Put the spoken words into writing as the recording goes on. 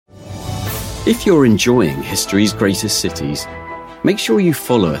If you're enjoying history's greatest cities, make sure you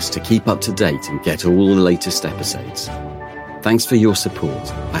follow us to keep up to date and get all the latest episodes. Thanks for your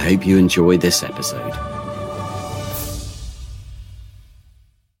support. I hope you enjoy this episode.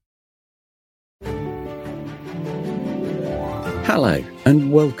 Hello,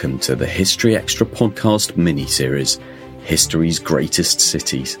 and welcome to the History Extra podcast mini-series, History's Greatest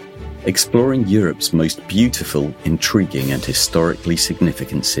Cities, exploring Europe's most beautiful, intriguing and historically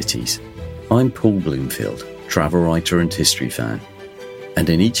significant cities. I'm Paul Bloomfield, travel writer and history fan, and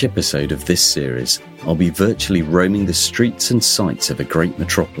in each episode of this series, I'll be virtually roaming the streets and sights of a great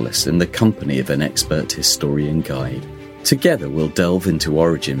metropolis in the company of an expert historian guide. Together we'll delve into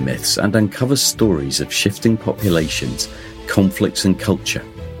origin myths and uncover stories of shifting populations, conflicts and culture,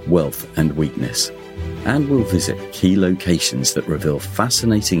 wealth and weakness. And we'll visit key locations that reveal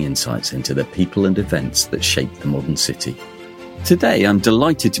fascinating insights into the people and events that shape the modern city. Today, I'm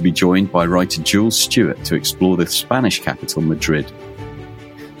delighted to be joined by writer Jules Stewart to explore the Spanish capital, Madrid.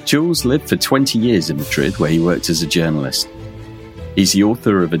 Jules lived for 20 years in Madrid, where he worked as a journalist. He's the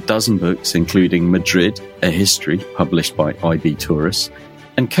author of a dozen books, including Madrid, A History, published by IB Tauris,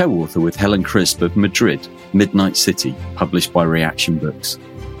 and co-author with Helen Crisp of Madrid, Midnight City, published by Reaction Books.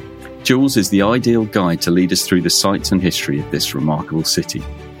 Jules is the ideal guide to lead us through the sights and history of this remarkable city.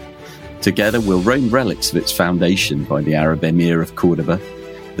 Together, we'll roam relics of its foundation by the Arab Emir of Córdoba,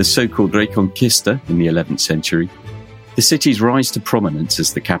 the so-called Reconquista in the 11th century, the city's rise to prominence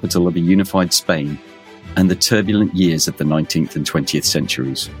as the capital of a unified Spain, and the turbulent years of the 19th and 20th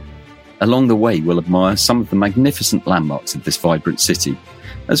centuries. Along the way, we'll admire some of the magnificent landmarks of this vibrant city,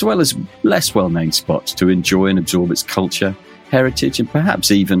 as well as less well-known spots to enjoy and absorb its culture, heritage, and perhaps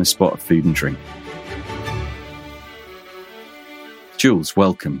even a spot of food and drink. Jules,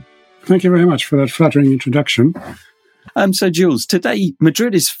 welcome. Thank you very much for that flattering introduction. So, Jules, today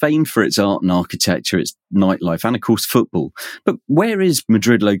Madrid is famed for its art and architecture, its nightlife, and of course football. But where is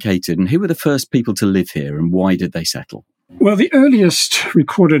Madrid located, and who were the first people to live here, and why did they settle? Well, the earliest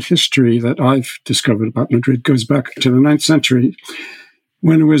recorded history that I've discovered about Madrid goes back to the 9th century,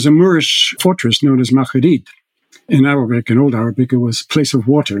 when there was a Moorish fortress known as Madrid. In Arabic, in Old Arabic, it was place of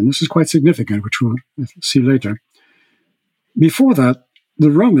water, and this is quite significant, which we'll see later. Before that, the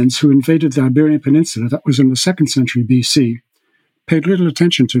Romans who invaded the Iberian Peninsula, that was in the 2nd century BC, paid little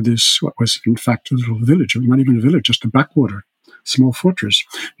attention to this, what was in fact a little village, or not even a village, just a backwater, small fortress.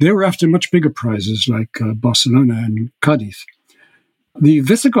 They were after much bigger prizes like Barcelona and Cadiz. The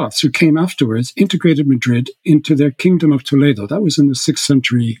Visigoths who came afterwards integrated Madrid into their kingdom of Toledo. That was in the 6th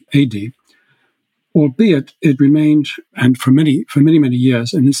century AD, albeit it remained, and for many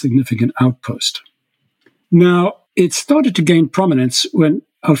years, an insignificant outpost. Now, it started to gain prominence when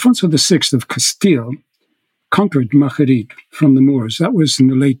Alfonso VI of Castile conquered Madrid from the Moors. That was in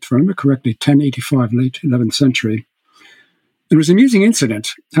the late, if I remember correctly, 1085, late 11th century. It was an amusing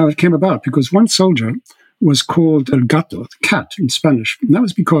incident how it came about, because one soldier was called El Gato, the cat in Spanish. And that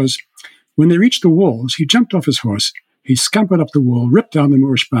was because when they reached the walls, he jumped off his horse, he scampered up the wall, ripped down the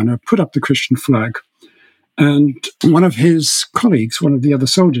Moorish banner, put up the Christian flag. And one of his colleagues, one of the other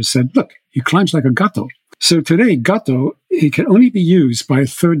soldiers, said, "Look, he climbs like a gato." So today, gato, it can only be used by a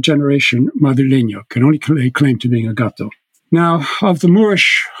third-generation Madrileño, can only lay claim to being a gato. Now, of the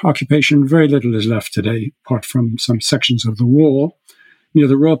Moorish occupation, very little is left today, apart from some sections of the wall near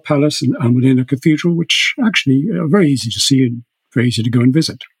the Royal Palace and Almudena Cathedral, which actually are very easy to see and very easy to go and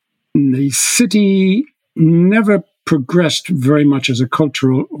visit. The city never progressed very much as a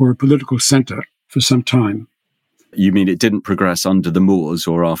cultural or a political center for some time. You mean it didn't progress under the Moors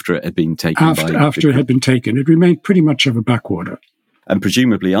or after it had been taken? After it had been taken. It remained pretty much of a backwater. And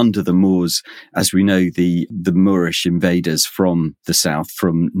presumably under the Moors, as we know, the Moorish invaders from the south,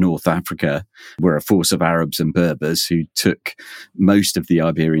 from North Africa, were a force of Arabs and Berbers who took most of the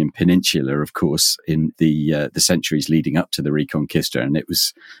Iberian Peninsula, of course, in the centuries leading up to the Reconquista. And it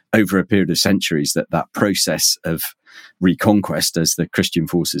was over a period of centuries that process of reconquest, as the Christian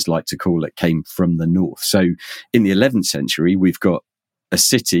forces like to call it, came from the north. So in the 11th century, we've got a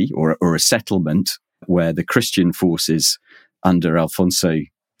city or a settlement where the Christian forces under Alfonso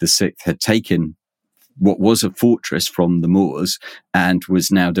VI had taken what was a fortress from the Moors and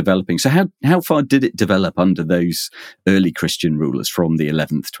was now developing. So how far did it develop under those early Christian rulers from the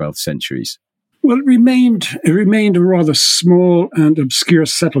 11th, 12th centuries? Well, it remained a rather small and obscure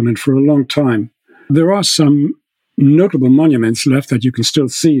settlement for a long time. There are some notable monuments left that you can still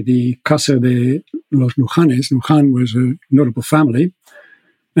see. The Casa de los Lujanes. Lujan was a notable family,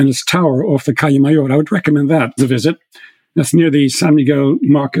 and its tower off the Calle Mayor. I would recommend that as a visit. That's near the San Miguel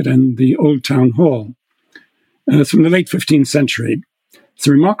Market and the Old Town Hall. It's from the late 15th century. It's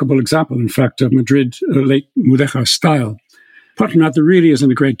a remarkable example, in fact, of Madrid late Mudéjar style. Apart from that, there really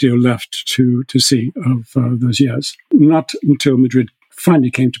isn't a great deal left to see of those years. Not until Madrid finally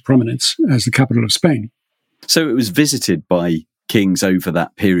came to prominence as the capital of Spain. So it was visited by kings over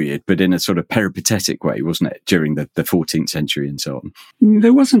that period, but in a sort of peripatetic way, wasn't it, during the 14th century and so on?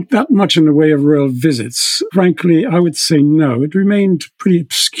 There wasn't that much in the way of royal visits. Frankly, I would say no. It remained pretty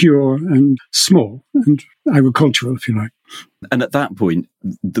obscure and small and agricultural, if you like. And at that point,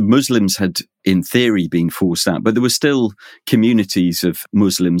 the Muslims had, in theory, been forced out, but there were still communities of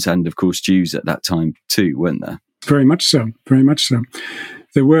Muslims and, of course, Jews at that time too, weren't there? Very much so, very much so.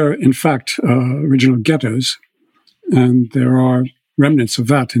 There were, in fact, original ghettos, and there are remnants of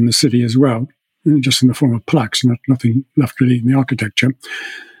that in the city as well, just in the form of plaques, nothing left really in the architecture.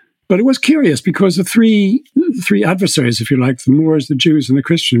 But it was curious because the three adversaries, if you like, the Moors, the Jews, and the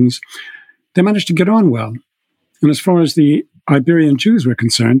Christians, they managed to get on well. And as far as the Iberian Jews were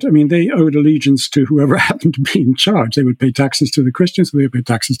concerned, I mean, they owed allegiance to whoever happened to be in charge. They would pay taxes to the Christians, they would pay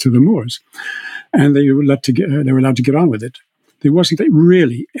taxes to the Moors, and they were allowed to get on with it. There wasn't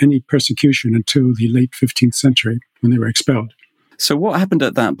really any persecution until the late 15th century when they were expelled. So what happened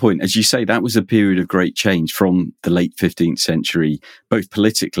at that point? As you say, that was a period of great change from the late 15th century, both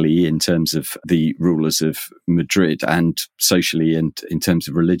politically in terms of the rulers of Madrid and socially and in terms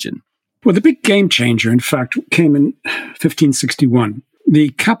of religion. Well, the big game changer, in fact, came in 1561. The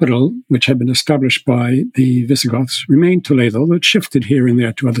capital, which had been established by the Visigoths, remained Toledo. It shifted here and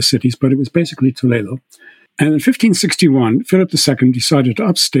there to other cities, but it was basically Toledo. And in 1561, Philip II decided to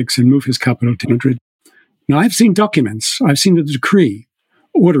up sticks and move his capital to Madrid. Now, I've seen documents, I've seen the decree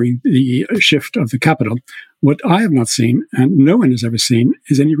ordering the shift of the capital. What I have not seen, and no one has ever seen,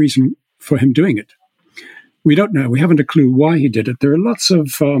 is any reason for him doing it. We don't know. We haven't a clue why he did it. There are lots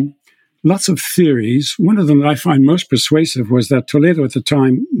of theories. One of them that I find most persuasive was that Toledo at the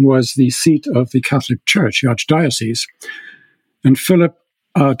time was the seat of the Catholic Church, the Archdiocese. And Philip,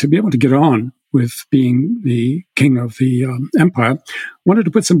 to be able to get on with being the king of the empire, wanted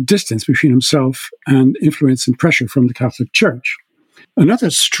to put some distance between himself and influence and pressure from the Catholic Church. Another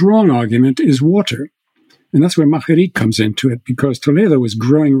strong argument is water. And that's where Madrid comes into it, because Toledo was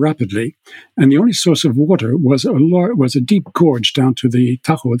growing rapidly, and the only source of water was a deep gorge down to the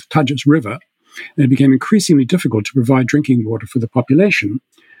Tajo, the Tagus River. And it became increasingly difficult to provide drinking water for the population,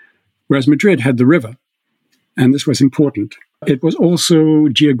 whereas Madrid had the river, and this was important. It was also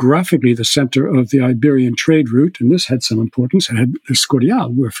geographically the center of the Iberian trade route, and this had some importance. It had the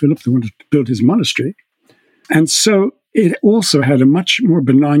Escorial, where Philip wanted to build his monastery. And so it also had a much more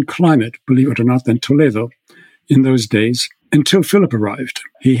benign climate, believe it or not, than Toledo in those days, until Philip arrived.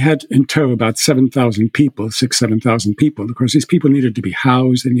 He had in tow about 7,000 people. Of course, these people needed to be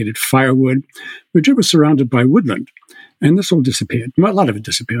housed, they needed firewood. Madrid was surrounded by woodland, and this all disappeared. Well, a lot of it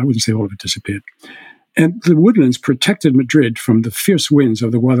disappeared. I wouldn't say all of it disappeared. And the woodlands protected Madrid from the fierce winds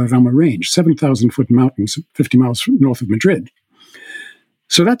of the Guadarrama Range, 7,000-foot mountains 50 miles north of Madrid.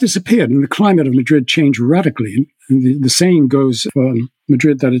 So that disappeared, and the climate of Madrid changed radically. And the saying goes for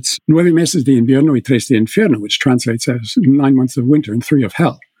Madrid that it's 9 meses de invierno y 3 de infierno, which translates as 9 months of winter and 3 of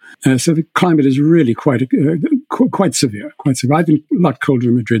hell. So the climate is really quite severe, I've been a lot colder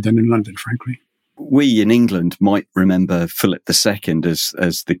in Madrid than in London, frankly. We in England might remember Philip II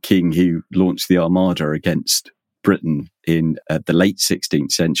as the king who launched the Armada against Britain in the late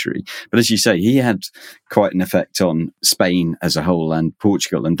 16th century. But as you say, he had quite an effect on Spain as a whole and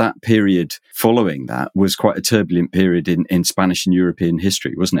Portugal. And that period following that was quite a turbulent period in Spanish and European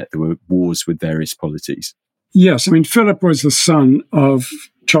history, wasn't it? There were wars with various polities. Yes, I mean, Philip was the son of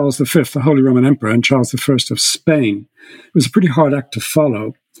Charles V, the Holy Roman Emperor, and Charles I of Spain. It was a pretty hard act to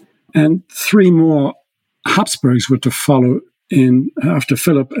follow. And 3 more Habsburgs were to follow in after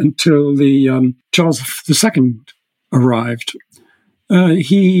Philip until the Charles II arrived.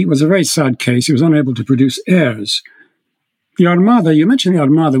 He was a very sad case. He was unable to produce heirs. The Armada, you mentioned the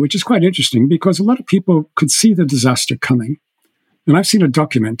Armada, which is quite interesting because a lot of people could see the disaster coming. And I've seen a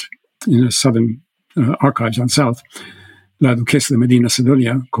document in the Southern archives on South, La Duquesa de Medina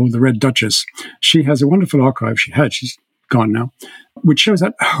Sidonia, called the Red Duchess. She has a wonderful archive. She's gone now, which shows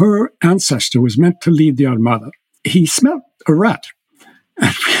that her ancestor was meant to lead the Armada. He smelled a rat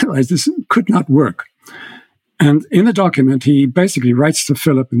and realized this could not work. And in the document, he basically writes to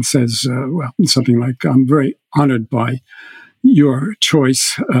Philip and says, something like, I'm very honored by your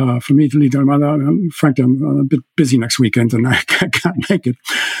choice for me to lead the Armada. Frankly, I'm a bit busy next weekend and I can't make it.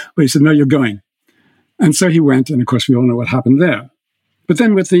 But he said, no, you're going. And so he went, and of course, we all know what happened there. But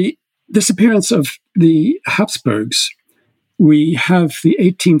then with the disappearance of the Habsburgs, we have the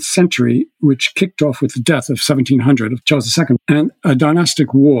 18th century, which kicked off with the death of 1700 of Charles II, and a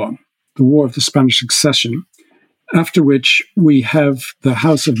dynastic war, the War of the Spanish Succession, after which we have the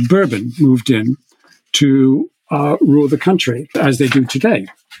House of Bourbon moved in to rule the country, as they do today.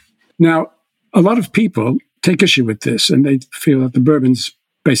 Now, a lot of people take issue with this, and they feel that the Bourbons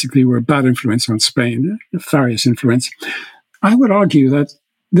basically were a bad influence on Spain, a nefarious influence. I would argue that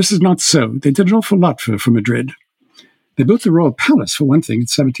this is not so. They did an awful lot for Madrid. They built the Royal Palace, for one thing, in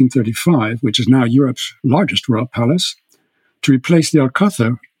 1735, which is now Europe's largest royal palace, to replace the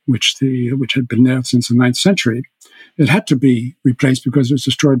Alcázar, which had been there since the 9th century. It had to be replaced because it was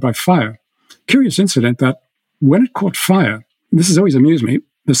destroyed by fire. Curious incident that when it caught fire, this has always amused me,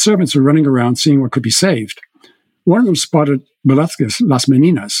 the servants were running around seeing what could be saved. One of them spotted Velázquez's Las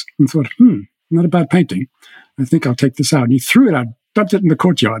Meninas and thought, not a bad painting. I think I'll take this out. And he threw it out, dumped it in the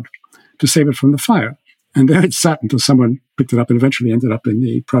courtyard to save it from the fire. And there it sat until someone picked it up and eventually ended up in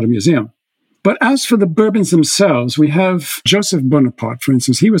the Prado Museum. But as for the Bourbons themselves, we have Joseph Bonaparte, for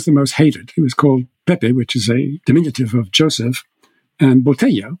instance. He was the most hated. He was called Pepe, which is a diminutive of Joseph, and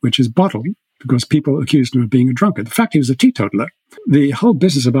Botella, which is bottle, because people accused him of being a drunkard. The fact he was a teetotaler. The whole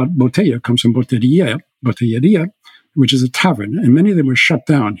business about Botella comes from Botelleria, which is a tavern, and many of them were shut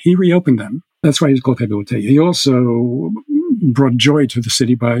down. He reopened them. That's why he's called Pepe Botella. He also brought joy to the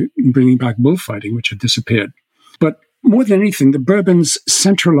city by bringing back bullfighting, which had disappeared. But more than anything, the Bourbons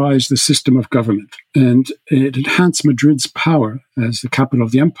centralized the system of government, and it enhanced Madrid's power as the capital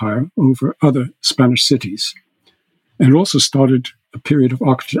of the empire over other Spanish cities. And it also started a period of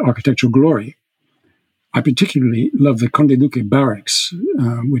architectural glory. I particularly love the Conde Duque Barracks,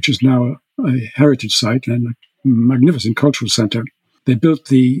 which is now a heritage site and a magnificent cultural center. They built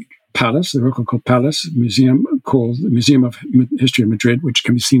the palace, the Rococo Palace museum, called the Museum of History of Madrid, which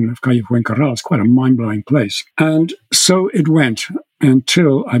can be seen in Calle Fuencarral. It's quite a mind-blowing place. And so it went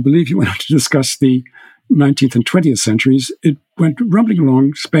until, I believe you went on to discuss the 19th and 20th centuries. It went rumbling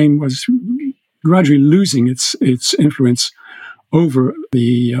along. Spain was gradually losing its influence over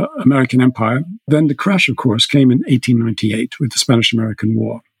the American empire. Then the crash, of course, came in 1898 with the Spanish-American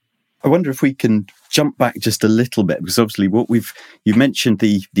War. I wonder if we can jump back just a little bit, because obviously you mentioned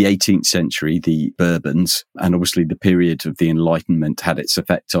the 18th century, the Bourbons, and obviously the period of the Enlightenment had its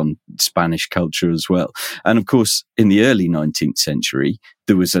effect on Spanish culture as well. And of course, in the early 19th century,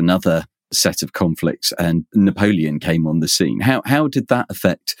 there was another set of conflicts and Napoleon came on the scene. How did that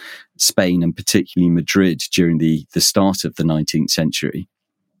affect Spain and particularly Madrid during the start of the 19th century?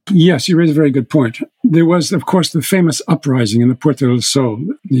 Yes, you raise a very good point. There was, of course, the famous uprising in the Puerta del Sol,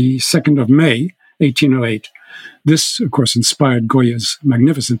 the 2nd of May, 1808. This, of course, inspired Goya's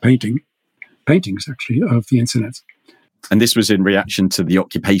magnificent paintings, actually, of the incident. And this was in reaction to the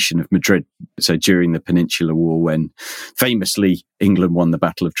occupation of Madrid. So during the Peninsular War, when famously England won the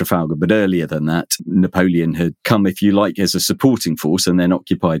Battle of Trafalgar, but earlier than that, Napoleon had come, if you like, as a supporting force and then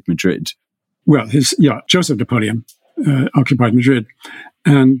occupied Madrid. Well, Joseph Napoleon occupied Madrid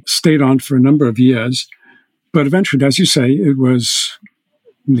and stayed on for a number of years. But eventually, as you say, it was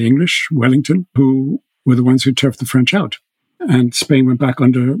the English, Wellington, who were the ones who turfed the French out. And Spain went back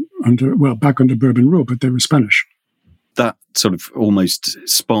under Bourbon rule, but they were Spanish. That sort of almost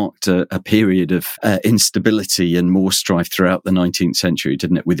sparked a period of instability and more strife throughout the 19th century,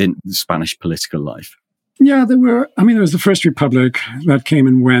 didn't it, within Spanish political life? Yeah, there was the First Republic that came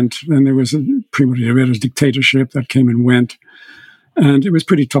and went, and there was a Primo de Rivera's dictatorship that came and went, and it was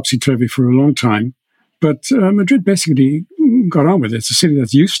pretty topsy-turvy for a long time. But Madrid basically got on with it. It's a city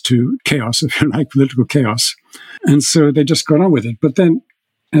that's used to chaos, if you like, political chaos. And so they just got on with it. But then,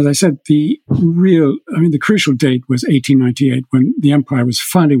 as I said, the crucial date was 1898, when the empire was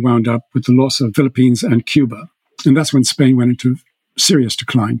finally wound up with the loss of Philippines and Cuba. And that's when Spain went into serious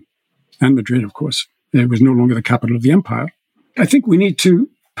decline. And Madrid, of course. It was no longer the capital of the empire. I think we need to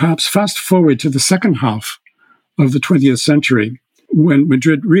perhaps fast forward to the second half of the 20th century, when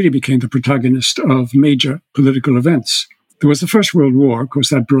Madrid really became the protagonist of major political events. There was the First World War. Of course,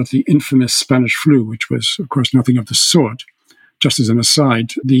 that brought the infamous Spanish flu, which was, of course, nothing of the sort. Just as an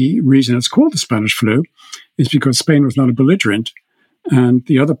aside, the reason it's called the Spanish flu is because Spain was not a belligerent, and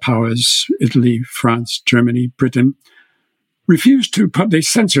the other powers, Italy, France, Germany, Britain, refused to, they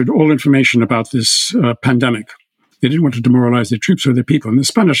censored all information about this pandemic. They didn't want to demoralize their troops or their people. And the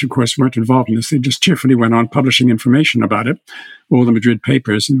Spanish, of course, weren't involved in this. They just cheerfully went on publishing information about it. All the Madrid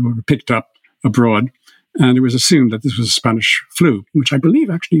papers were picked up abroad. And it was assumed that this was a Spanish flu, which I believe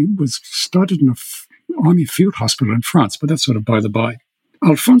actually was started in an army field hospital in France, but that's sort of by the by.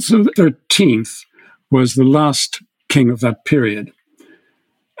 Alfonso XIII was the last king of that period.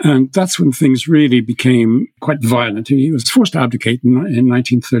 And that's when things really became quite violent. He was forced to abdicate in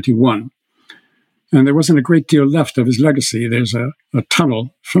 1931. And there wasn't a great deal left of his legacy. There's a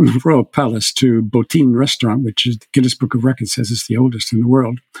tunnel from the Royal Palace to Botín Restaurant, which is the Guinness Book of Records says it's the oldest in the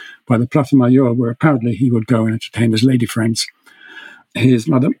world, by the Plaza Mayor, where apparently he would go and entertain his lady friends. His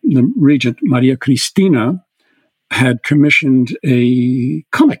mother, the regent, Maria Cristina, had commissioned a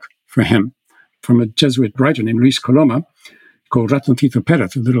comic for him from a Jesuit writer named Luis Coloma called Ratoncito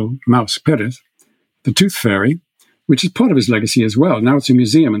Pérez, the little mouse Pérez, the Tooth Fairy, which is part of his legacy as well. Now it's a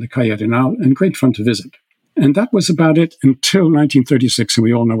museum in the Calle Arenal and great fun to visit. And that was about it until 1936, and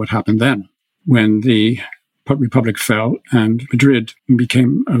we all know what happened then, when the Republic fell and Madrid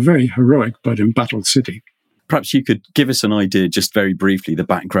became a very heroic but embattled city. Perhaps you could give us an idea, just very briefly, the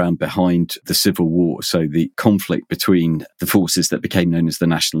background behind the Civil War, so the conflict between the forces that became known as the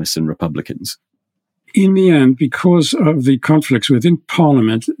Nationalists and Republicans. In the end, because of the conflicts within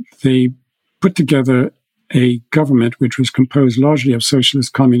Parliament, they put together a government which was composed largely of socialists,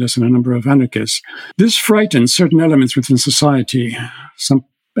 communists, and a number of anarchists. This frightened certain elements within society, some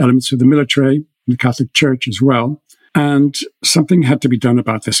elements of the military, the Catholic Church as well, and something had to be done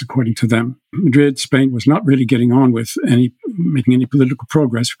about this, according to them. Madrid, Spain, was not really getting on with making any political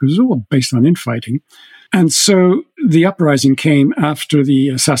progress because it was all based on infighting. And so the uprising came after the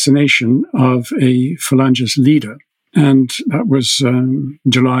assassination of a Falangist leader, and that was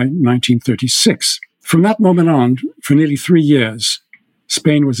July 1936. From that moment on, for nearly 3 years,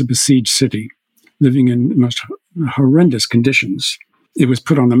 Spain was a besieged city, living in most horrendous conditions. It was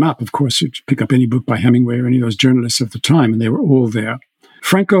put on the map, of course. You'd pick up any book by Hemingway or any of those journalists of the time, and they were all there.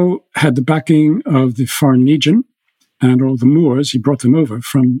 Franco had the backing of the Foreign Legion and all the Moors. He brought them over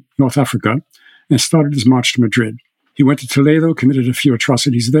from North Africa and started his march to Madrid. He went to Toledo, committed a few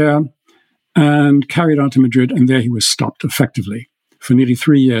atrocities there, and carried on to Madrid, and there he was stopped effectively. For nearly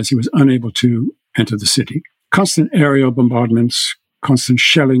 3 years, he was unable to enter the city. Constant aerial bombardments, constant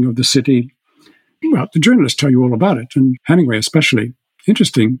shelling of the city. Well, the journalists tell you all about it, and Hemingway especially.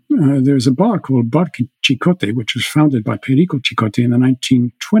 Interesting, there's a bar called Bar Chicote, which was founded by Perico Chicote in the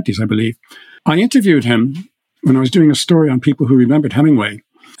 1920s, I believe. I interviewed him when I was doing a story on people who remembered Hemingway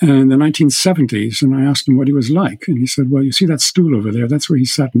in the 1970s, and I asked him what he was like. And he said, well, you see that stool over there? That's where he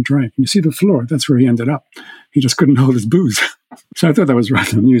sat and drank. And you see the floor? That's where he ended up. He just couldn't hold his booze. So I thought that was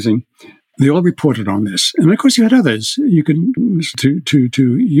rather amusing. They all reported on this. And of course, you had others. You can listen to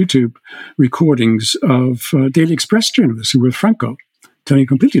YouTube recordings of Daily Express journalists who were with Franco, telling a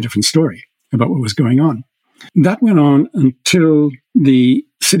completely different story about what was going on. That went on until the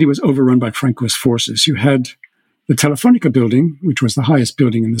city was overrun by Franco's forces. You had the Telefonica building, which was the highest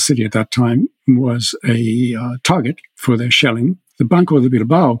building in the city at that time, was a target for their shelling. The Banco de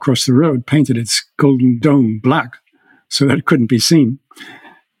Bilbao across the road painted its golden dome black so that it couldn't be seen.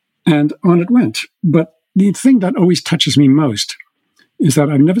 And on it went. But the thing that always touches me most is that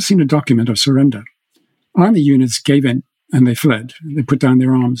I've never seen a document of surrender. Army units gave in and they fled. They put down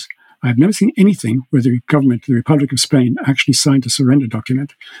their arms. I've never seen anything where the government, the Republic of Spain, actually signed a surrender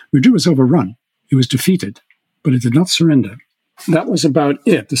document. Madrid was overrun. It was defeated, but it did not surrender. That was about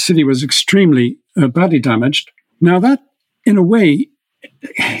it. The city was extremely badly damaged. Now that, in a way,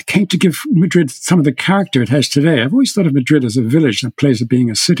 came to give Madrid some of the character it has today. I've always thought of Madrid as a village that plays at being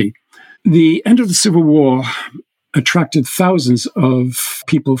a city. The end of the Civil War attracted thousands of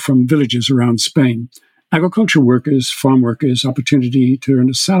people from villages around Spain. Agriculture workers, farm workers, opportunity to earn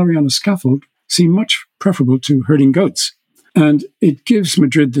a salary on a scaffold seemed much preferable to herding goats. And it gives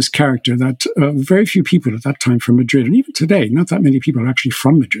Madrid this character that very few people at that time from Madrid, and even today, not that many people are actually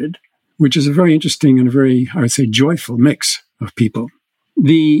from Madrid, which is a very interesting and a very, I would say, joyful mix of people.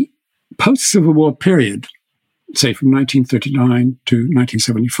 The post-Civil War period, say from 1939 to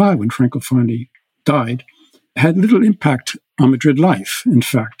 1975, when Franco finally died, had little impact on Madrid life, in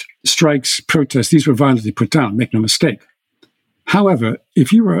fact. Strikes, protests, these were violently put down, make no mistake. However,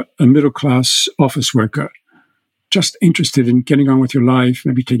 if you were a middle-class office worker, just interested in getting on with your life,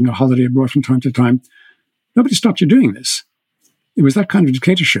 maybe taking a holiday abroad from time to time, nobody stopped you doing this. It was that kind of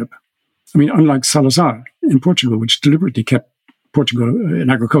dictatorship. I mean, unlike Salazar in Portugal, which deliberately kept Portugal an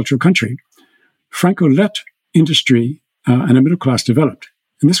agricultural country, Franco let industry and a middle class develop.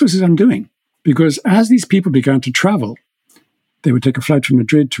 And this was his undoing, because as these people began to travel, they would take a flight from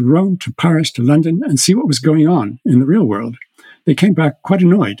Madrid to Rome, to Paris, to London, and see what was going on in the real world. They came back quite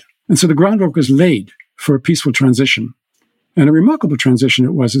annoyed. And so the groundwork was laid for a peaceful transition. And a remarkable transition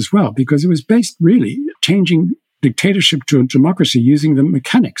it was as well, because it was based really changing dictatorship to a democracy using the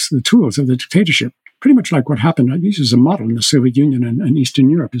mechanics, the tools of the dictatorship, pretty much like what happened. I use as a model in the Soviet Union and Eastern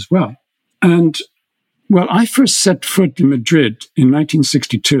Europe as well. And Well, I first set foot in Madrid in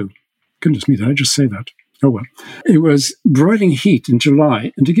 1962. Goodness me, did I just say that? Oh, well. It was broiling heat in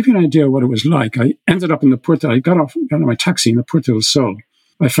July. And to give you an idea of what it was like, I ended up in the Puerta. I got on my taxi in the Puerta del Sol.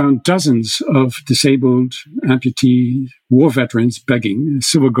 I found dozens of disabled, amputee, war veterans begging,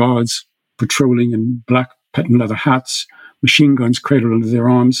 civil guards patrolling in black patent leather hats, machine guns cradled under their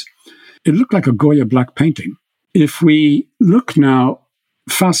arms. It looked like a Goya black painting. If we look now,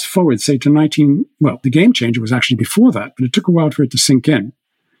 fast forward, say to the game changer was actually before that, but it took a while for it to sink in.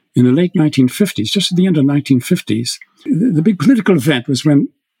 In the late 1950s, just at the end of the 1950s, the big political event was when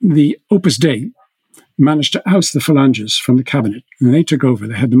the Opus Dei managed to oust the Phalanges from the cabinet, and they took over.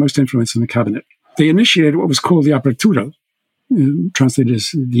 They had the most influence in the cabinet. They initiated what was called the Apertura, translated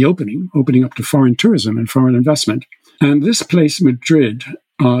as the opening up to foreign tourism and foreign investment. And this placed Madrid,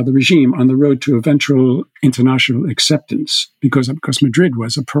 the regime, on the road to eventual international acceptance, because Madrid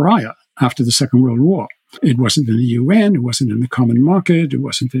was a pariah after the Second World War. It wasn't in the UN, it wasn't in the Common Market, it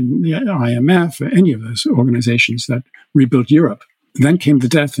wasn't in the IMF, or any of those organizations that rebuilt Europe. Then came the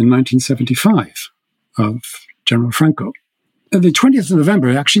death in 1975 of General Franco. The 20th of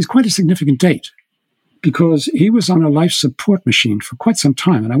November actually is quite a significant date because he was on a life support machine for quite some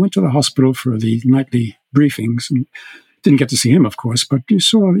time. And I went to the hospital for the nightly briefings and didn't get to see him, of course, but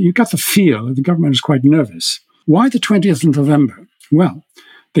you got the feel that the government was quite nervous. Why the 20th of November? Well,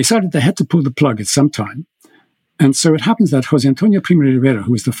 they decided they had to pull the plug at some time. And so it happens that José Antonio Primo de Rivera,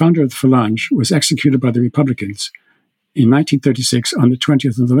 who was the founder of the Falange, was executed by the Republicans in 1936 on the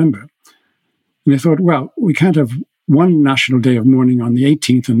 20th of November. And they thought, well, we can't have one national day of mourning on the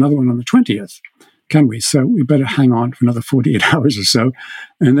 18th and another one on the 20th, can we? So we better hang on for another 48 hours or so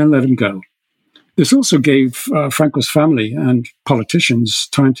and then let him go. This also gave Franco's family and politicians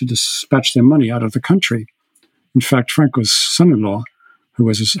time to dispatch their money out of the country. In fact, Franco's son-in-law, who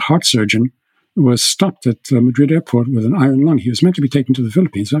was his heart surgeon, was stopped at Madrid airport with an iron lung. He was meant to be taken to the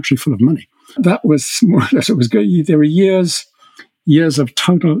Philippines, actually full of money. That was more or less what was good. There were years of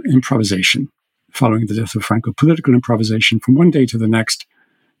total improvisation following the death of Franco, political improvisation from one day to the next.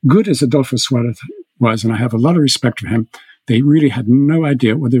 Good as Adolfo Suarez was, and I have a lot of respect for him, they really had no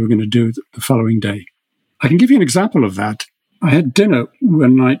idea what they were going to do the following day. I can give you an example of that. I had dinner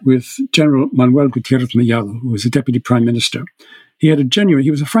one night with General Manuel Gutiérrez Mellado, who was a deputy prime minister. He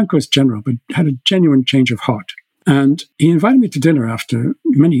was a Francoist general, but had a genuine change of heart. And he invited me to dinner after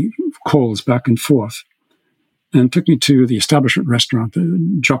many calls back and forth and took me to the establishment restaurant,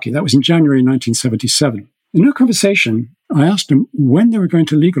 the Jockey. That was in January 1977. In our conversation, I asked him when they were going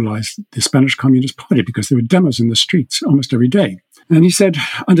to legalize the Spanish Communist Party, because there were demos in the streets almost every day. And he said,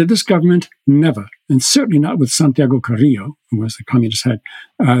 under this government, never, and certainly not with Santiago Carrillo, who was the communist head,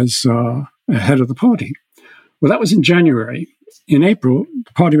 as head of the party. Well, that was in January. In April,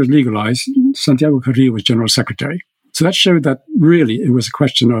 the party was legalized. Santiago Carrillo was general secretary. So that showed that really it was a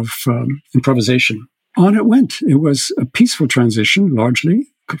question of improvisation. On it went. It was a peaceful transition, largely.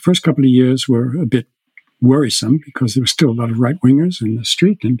 The first couple of years were a bit worrisome because there were still a lot of right-wingers in the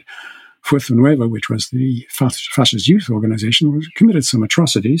street, and Fuerza Nueva, which was the fascist youth organization, committed some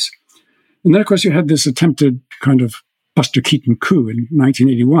atrocities. And then, of course, you had this attempted kind of Buster Keaton coup in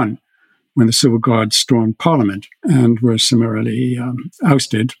 1981, when the Civil Guard stormed Parliament and were summarily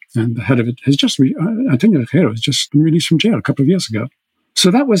ousted. And the head of it has Antonio Tejero has just been released from jail a couple of years ago. So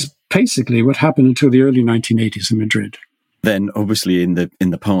that was basically what happened until the early 1980s in Madrid. Then, obviously, in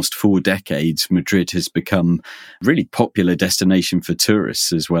the past 4 decades, Madrid has become a really popular destination for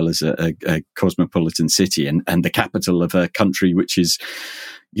tourists, as well as a cosmopolitan city and the capital of a country which is,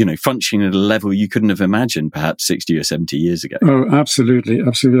 functioning at a level you couldn't have imagined perhaps 60 or 70 years ago. Oh, absolutely,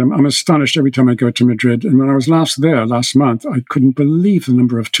 absolutely. I'm astonished every time I go to Madrid. And when I was last there last month, I couldn't believe the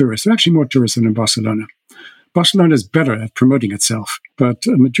number of tourists. There are actually more tourists than in Barcelona. Barcelona is better at promoting itself, but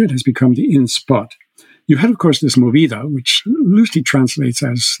Madrid has become the in spot. You had, of course, this movida, which loosely translates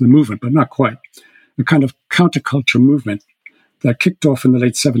as the movement, but not quite, a kind of counterculture movement that kicked off in the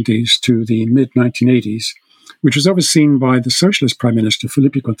late 70s to the mid-1980s, which was overseen by the socialist prime minister,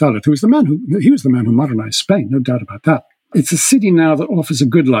 Felipe González, who was the man who modernized Spain, no doubt about that. It's a city now that offers a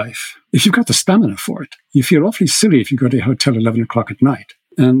good life. If you've got the stamina for it, you feel awfully silly if you go to a hotel at 11 o'clock at night.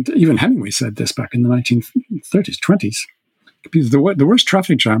 And even Hemingway said this back in the 1930s, 20s. Because the worst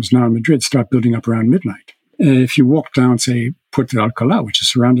traffic jams now in Madrid start building up around midnight. If you walk down, say, Puerta de Alcalá, which is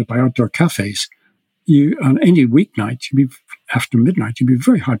surrounded by outdoor cafes, on any weeknight, after midnight, you'd be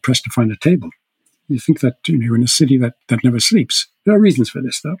very hard-pressed to find a table. You think that you're in a city that never sleeps. There are reasons for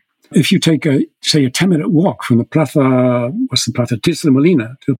this, though. If you take, a 10-minute walk from the Plaza Tirso de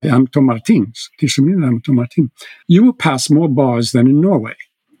Molina to Tirso Martín, you will pass more bars than in Norway.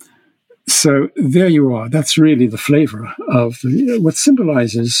 So there you are. That's really the flavor of what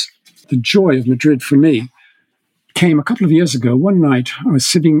symbolizes the joy of Madrid for me. Came a couple of years ago. One night, I was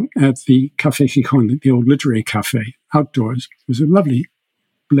sitting at the Café Gijón, the old literary cafe, outdoors. It was a lovely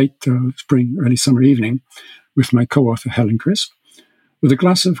late spring, early summer evening with my co-author, Helen Crisp, with a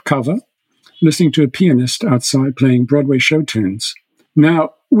glass of cava, listening to a pianist outside playing Broadway show tunes.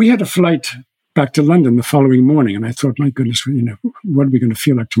 Now, we had a flight back to London the following morning, and I thought, my goodness, what are we going to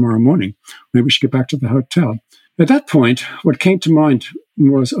feel like tomorrow morning? Maybe we should get back to the hotel. At that point, what came to mind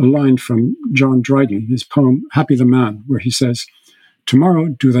was a line from John Dryden, his poem, Happy the Man, where he says, "Tomorrow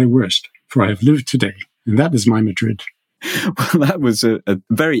do thy worst, for I have lived today, and that is my Madrid." Well, that was a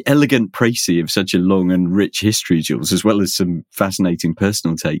very elegant précis of such a long and rich history, Jules, as well as some fascinating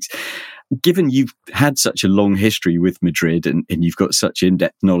personal takes. Given you've had such a long history with Madrid and you've got such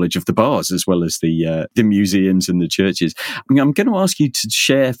in-depth knowledge of the bars as well as the museums and the churches, I'm going to ask you to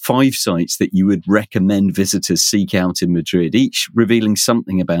share 5 sites that you would recommend visitors seek out in Madrid, each revealing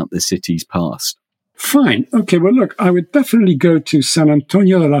something about the city's past. Fine. Okay, well, look, I would definitely go to San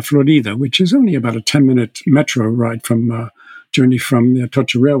Antonio de la Florida, which is only about a 10-minute metro ride journey from the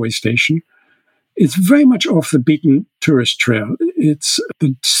Atocha railway station. It's very much off the beaten tourist trail. It's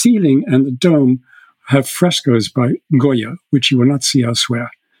the ceiling and the dome have frescoes by Goya, which you will not see elsewhere,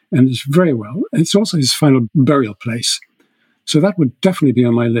 and it's very well. It's also his final burial place. So that would definitely be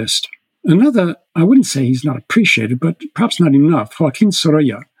on my list. Another, I wouldn't say he's not appreciated, but perhaps not enough, Joaquin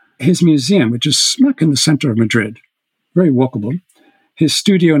Sorolla. His museum, which is smack in the center of Madrid, very walkable. His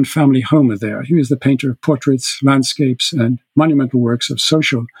studio and family home are there. He was the painter of portraits, landscapes, and monumental works of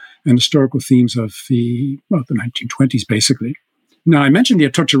social and historical themes of the 1920s, basically. Now, I mentioned the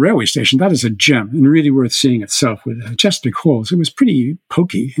Atocha railway station. That is a gem and really worth seeing itself with majestic halls. It was pretty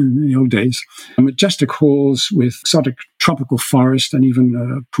pokey in the old days. Majestic halls with exotic tropical forest and even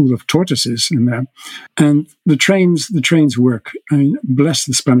a pool of tortoises in there. And the trains work. I mean, bless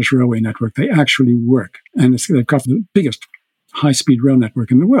the Spanish railway network. They actually work. And they've got the biggest high-speed rail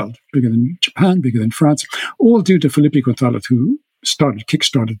network in the world, bigger than Japan, bigger than France, all due to Felipe González, who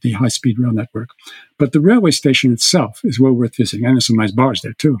kickstarted the high-speed rail network. But the railway station itself is well worth visiting, and there's some nice bars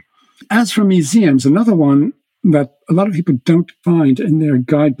there too. As for museums, another one that a lot of people don't find in their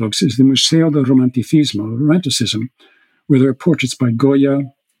guidebooks is the Museo del Romanticismo, Romanticism, where there are portraits by Goya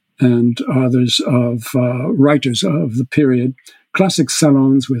and others of writers of the period, classic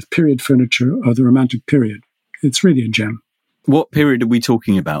salons with period furniture of the Romantic period. It's really a gem. What period are we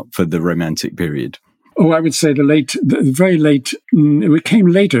talking about for the Romantic period? Oh, I would say the very late. It came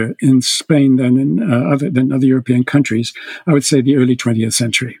later in Spain than in other European countries. I would say the early 20th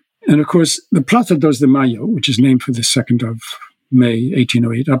century. And of course, the Plaza 2 de Mayo, which is named for the 2nd of May,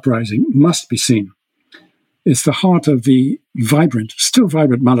 1808 uprising, must be seen. It's the heart of the still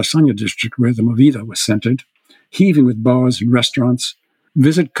vibrant Malasaña district where the Movida was centered, heaving with bars and restaurants.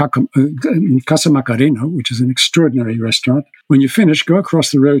 Visit Casa Macarena, which is an extraordinary restaurant. When you finish, go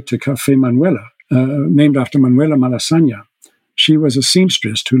across the road to Café Manuela, named after Manuela Malasaña. She was a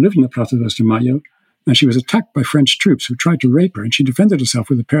seamstress who lived in the Plaza 2 de Mayo, and she was attacked by French troops who tried to rape her, and she defended herself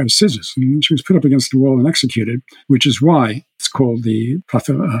with a pair of scissors. And she was put up against the wall and executed, which is why it's called the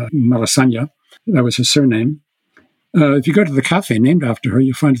Plaza Malasaña. That was her surname. If you go to the cafe named after her,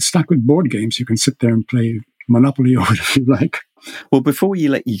 you'll find it stacked with board games. You can sit there and play Monopoly or whatever you like. Well, before we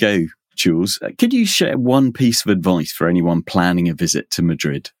let you go, Jules, could you share one piece of advice for anyone planning a visit to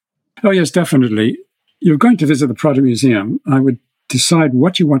Madrid? Oh, yes, definitely. You're going to visit the Prado Museum. I would decide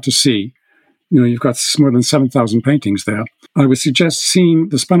what you want to see. You've got more than 7,000 paintings there. I would suggest seeing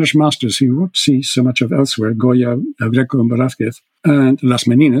the Spanish masters who you won't see so much of elsewhere, Goya, El Greco, and Velázquez, and Las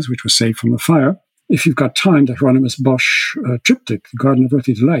Meninas, which was saved from the fire. If you've got time, the Hieronymus Bosch triptych, The Garden of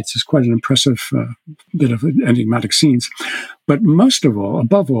Earthly Delights, is quite an impressive bit of enigmatic scenes. But most of all,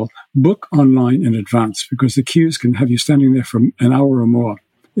 above all, book online in advance, because the queues can have you standing there for an hour or more.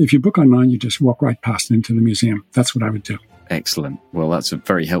 If you book online, you just walk right past into the museum. That's what I would do. Excellent. Well, that's a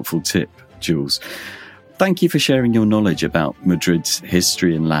very helpful tip, Jules. Thank you for sharing your knowledge about Madrid's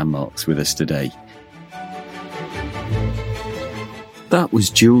history and landmarks with us today. That was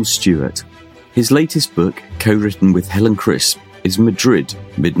Jules Stewart. His latest book, co-written with Helen Crisp, is Madrid,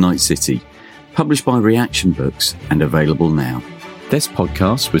 Midnight City, published by Reaction Books and available now. This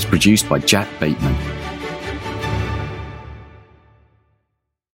podcast was produced by Jack Bateman.